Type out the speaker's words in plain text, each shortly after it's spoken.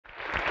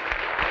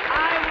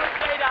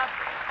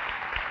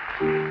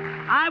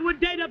I would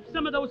date up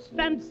some of those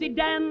fancy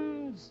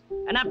dans,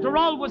 and after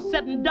all was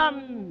said and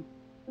done,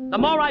 the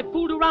more I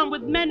fooled around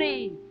with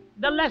many,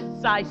 the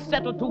less I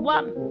settled to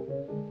one.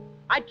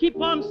 I'd keep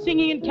on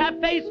singing in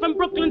cafes from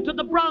Brooklyn to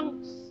the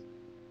Bronx,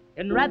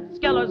 in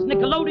Rathskellers,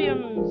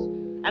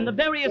 Nickelodeons, and the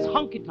various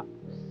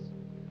honky-tonks.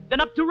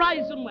 Then up to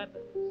Reisenweber's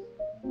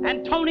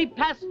and Tony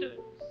Pastor's,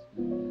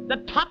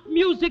 the top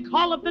music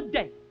hall of the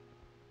day.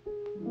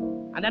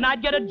 And then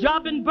I'd get a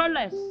job in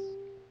burlesque.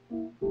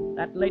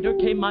 That later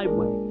came my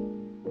way.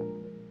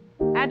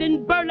 And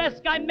in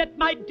burlesque I met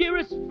my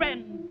dearest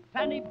friend,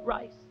 Fanny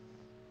Bryce.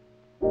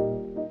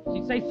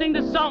 She'd say, sing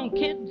the song,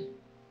 kid.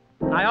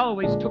 And I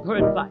always took her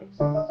advice.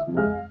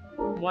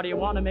 What do you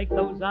want to make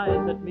those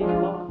eyes at me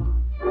for?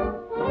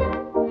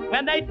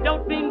 When they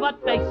don't mean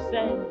what they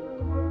say.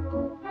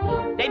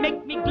 They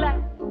make me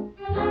glad.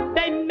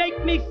 They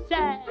make me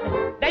sad.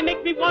 They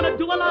make me want to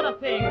do a lot of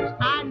things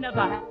I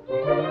never had.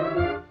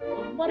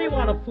 What do you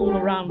want to fool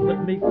around with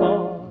me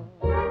for?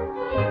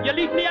 You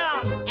lead me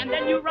on and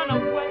then you run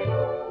away.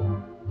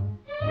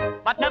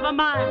 But never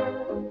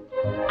mind,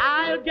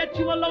 I'll get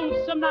you a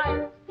lonesome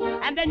night,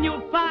 and then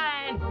you'll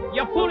find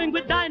you're fooling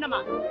with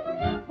dynamite.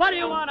 What do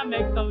you want to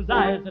make those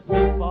eyes at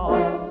me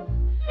for?